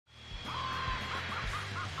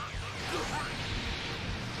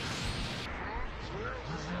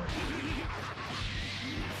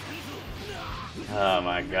Oh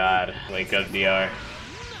my god. Wake up, DR.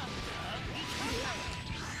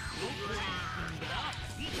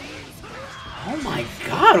 Oh my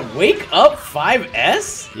god, wake up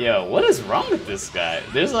 5S? Yo, what is wrong with this guy?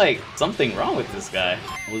 There's like something wrong with this guy.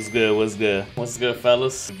 What's good, what's good? What's good,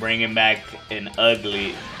 fellas? Bringing back an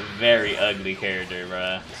ugly, very ugly character,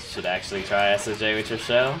 bruh. Should actually try SSJ with your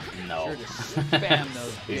show? No.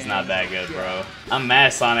 He's not that good, bro. I'm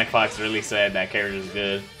mad Sonic Fox really said that character's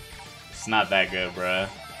good. It's not that good, bruh.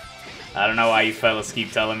 I don't know why you fellas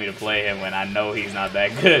keep telling me to play him when I know he's not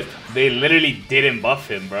that good. They literally didn't buff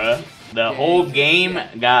him, bruh. The whole game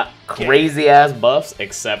got crazy ass buffs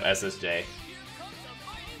except SSJ.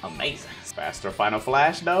 Amazing. Faster Final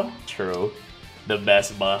Flash though? True. The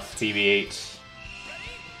best buff, TBH.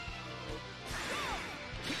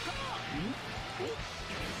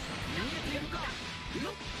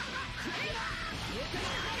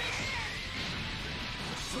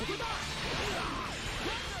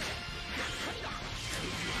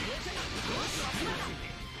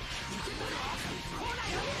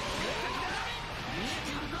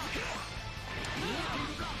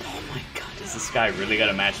 This guy really got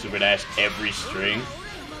to match Super Dash every string.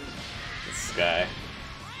 This guy.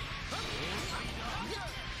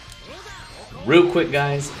 Real quick,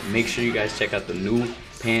 guys, make sure you guys check out the new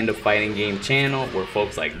Panda Fighting Game channel where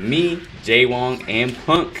folks like me, J-Wong, and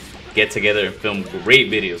Punk get together and film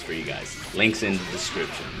great videos for you guys. Links in the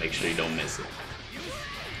description. Make sure you don't miss it.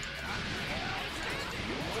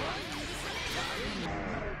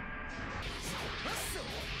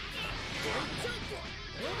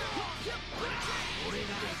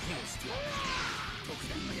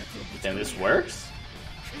 Then this works?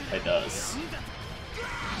 It does.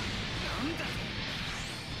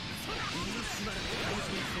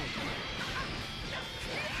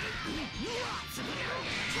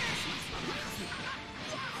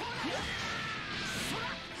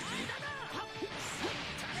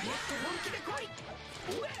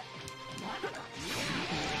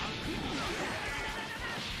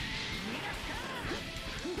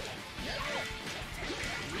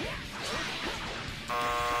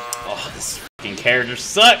 Oh, this fucking character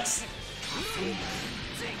sucks!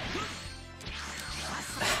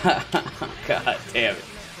 God damn it.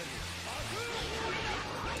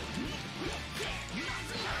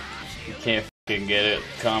 You can't fucking get it.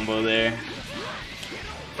 Combo there.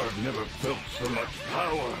 I've never felt so much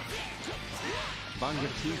power.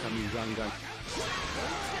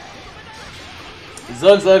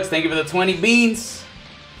 Zugs, thank you for the 20 beans.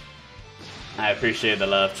 I appreciate the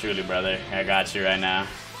love, truly, brother. I got you right now.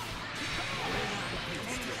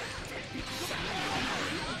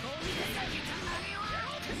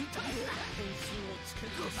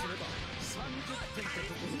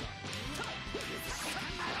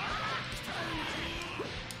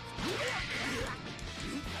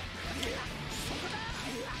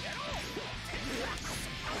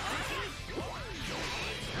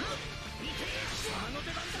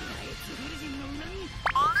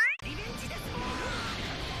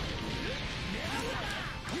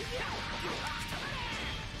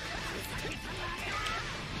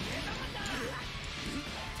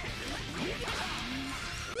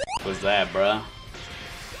 What's that, bruh?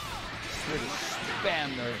 Here to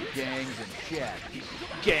spam their gangs and chat.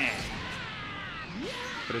 Gang!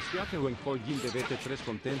 Presiate un foglin devete tres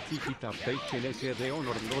contenti kita fece lese de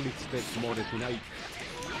honor knowledge that more tonight.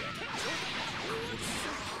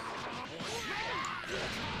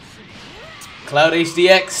 Cloud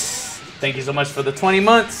HDX, thank you so much for the 20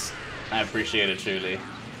 months. I appreciate it truly.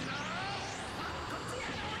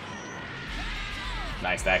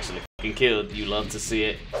 Nice to actually fucking kill. You love to see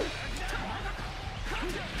it.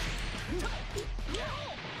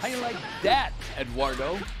 How you like that,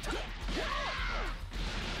 Eduardo?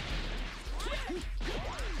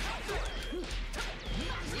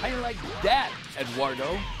 How you like that,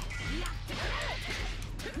 Eduardo?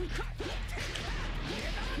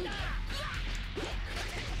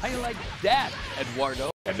 How you like that, Eduardo?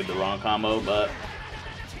 I did the wrong combo, but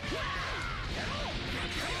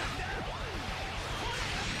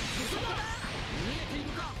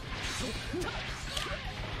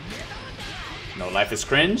no life is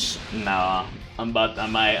cringe. Nah, I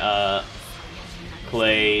might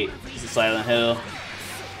play Silent Hill.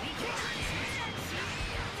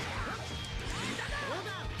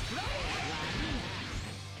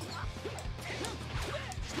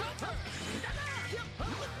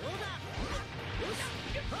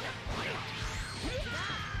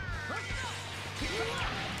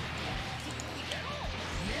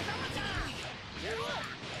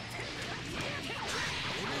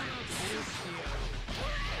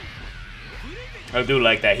 I do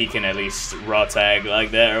like that he can at least raw tag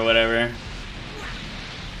like that or whatever.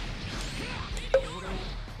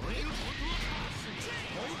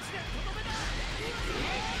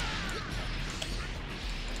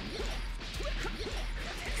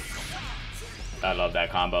 I love that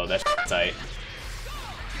combo. That's tight.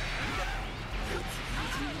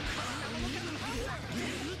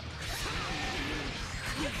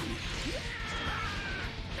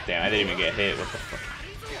 Damn, I didn't even get hit. What the fuck?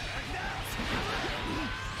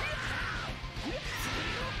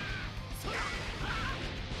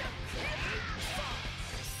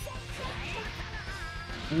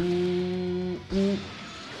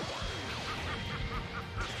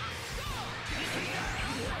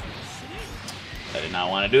 I did not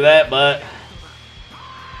want to do that, but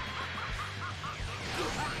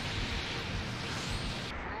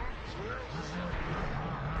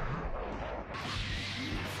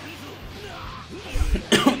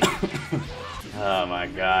oh my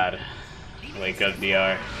god. Wake up,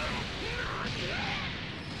 DR.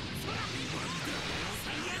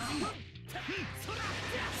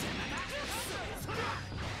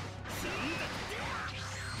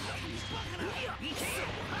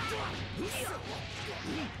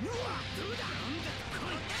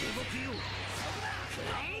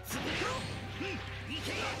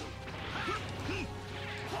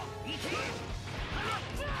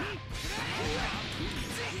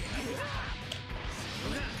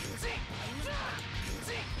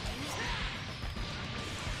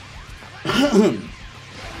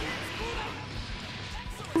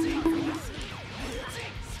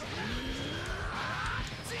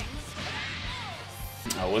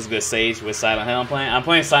 Oh, what's good, Sage, with Silent Hill I'm playing? I'm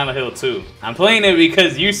playing Silent Hill 2. I'm playing it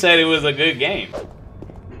because you said it was a good game.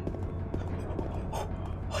 Oh,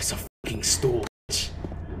 it's a fucking stool.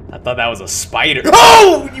 I thought that was a spider.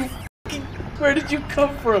 Oh, you fucking, where did you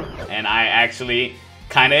come from? And I actually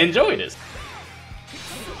kind of enjoyed this.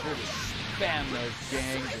 Sure to spam those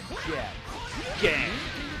gangs and chat. Gang.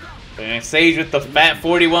 And Sage with the fat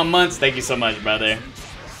 41 months. Thank you so much, brother.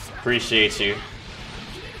 Appreciate you.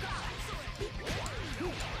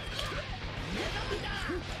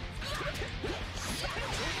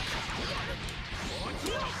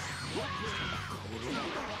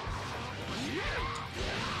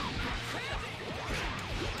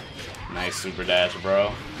 Nice super dash,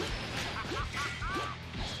 bro.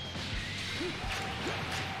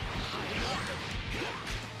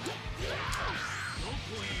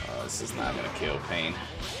 Oh, this is not gonna kill Pain.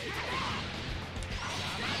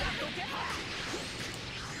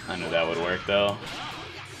 I knew that would work though.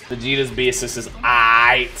 Vegeta's B assist is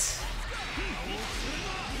aight.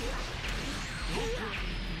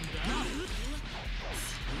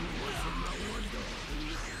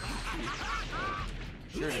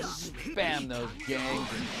 Sure to spam those gangs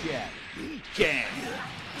and chat. Gang.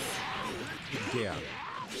 Yeah.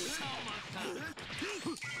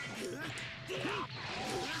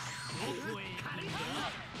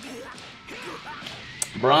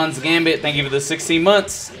 Bronze Gambit, thank you for the 16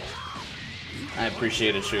 months. I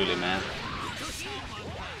appreciate it truly, man.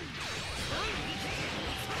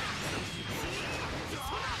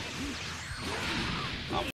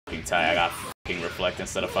 I'm fucking tired. I got fucking Reflect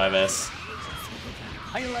instead of 5S.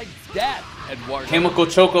 How you like that, Eduardo? Chemical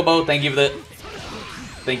Chocobo, thank you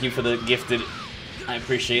for the gifted. I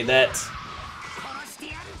appreciate that.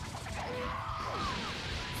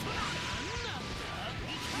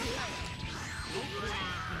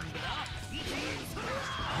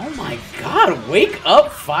 Oh my god, wake up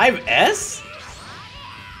 5S?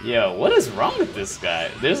 Yo, what is wrong with this guy?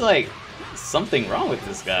 There's like something wrong with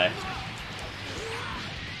this guy.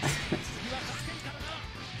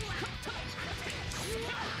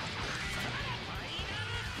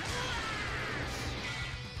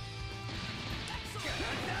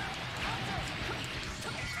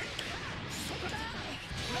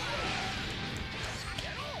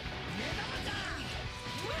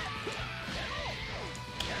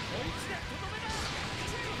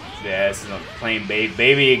 Yeah, this is playing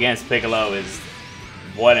Baby against Piccolo is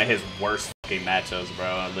one of his worst fucking matchups,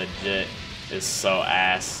 bro. Legit, is so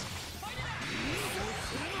ass.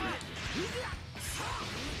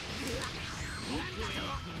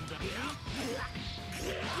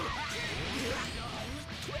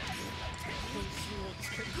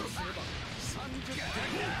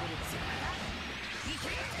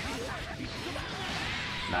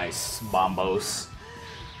 Nice bombos.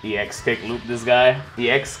 EX kick loop this guy.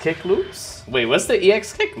 EX kick loops? Wait, what's the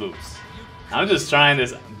EX kick loops? I'm just trying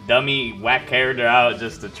this dummy whack character out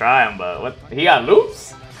just to try him, but what? He got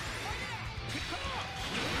loops?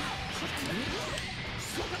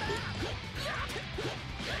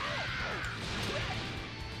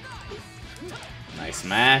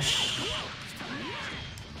 Smash.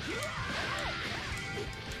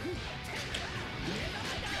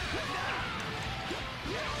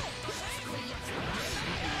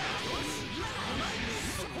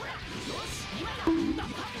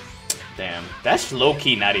 Damn, that's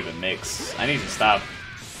low-key not even mix. I need to stop.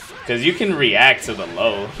 Because you can react to the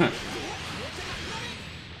low.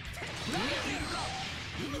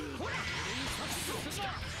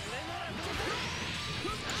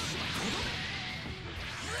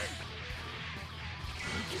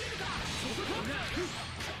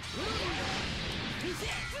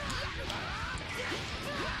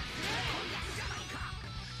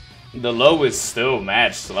 The low is still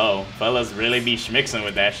mad slow. Fellas really be schmixing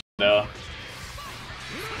with that shit though.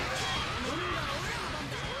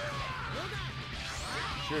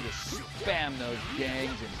 Sure to spam those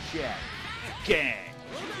gangs in chat. Gang.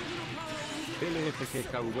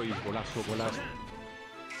 LFG Cowboy golazo golazo.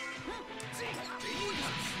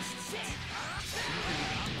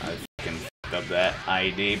 I fucking fucked up that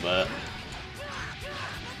ID, but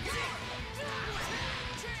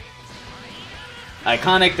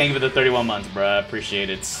Iconic, thank you for the 31 months, bruh.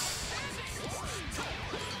 Appreciate it.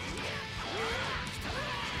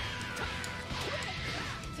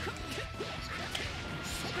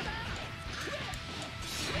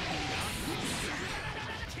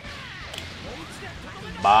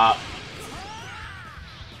 Bop.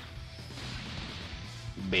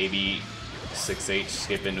 Baby 6H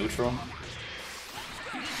skipping neutral.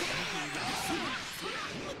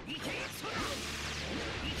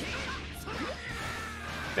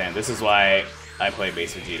 Damn, this is why I play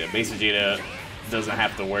base Vegeta. Base Vegeta doesn't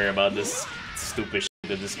have to worry about this stupid shit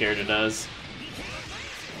that this character does.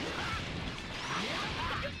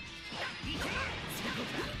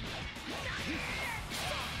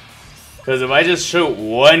 Because if I just shoot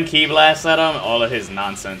one Ki Blast at him, all of his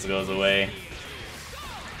nonsense goes away.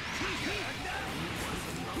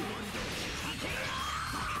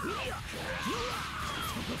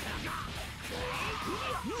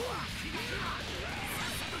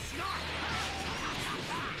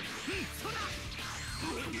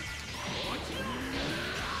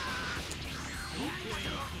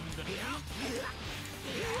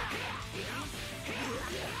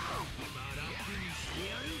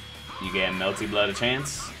 You get Melty Blood a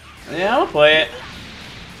chance? Yeah, I'll play it.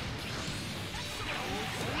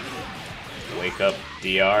 Wake up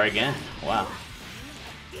DR again. Wow.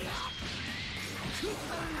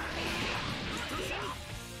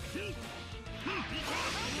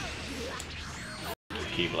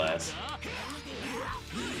 Ki Blast.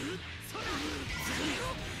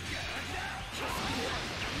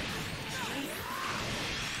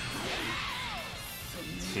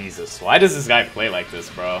 Jesus, why does this guy play like this,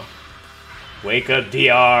 bro? Wake up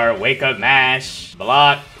DR, wake up Mash,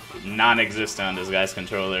 block, non-existent on this guy's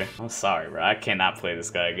controller. I'm sorry, bro. I cannot play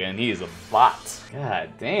this guy again. He is a bot.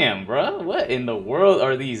 God damn, bro. What in the world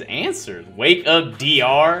are these answers? Wake up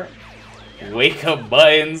DR, wake up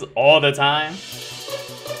buttons all the time.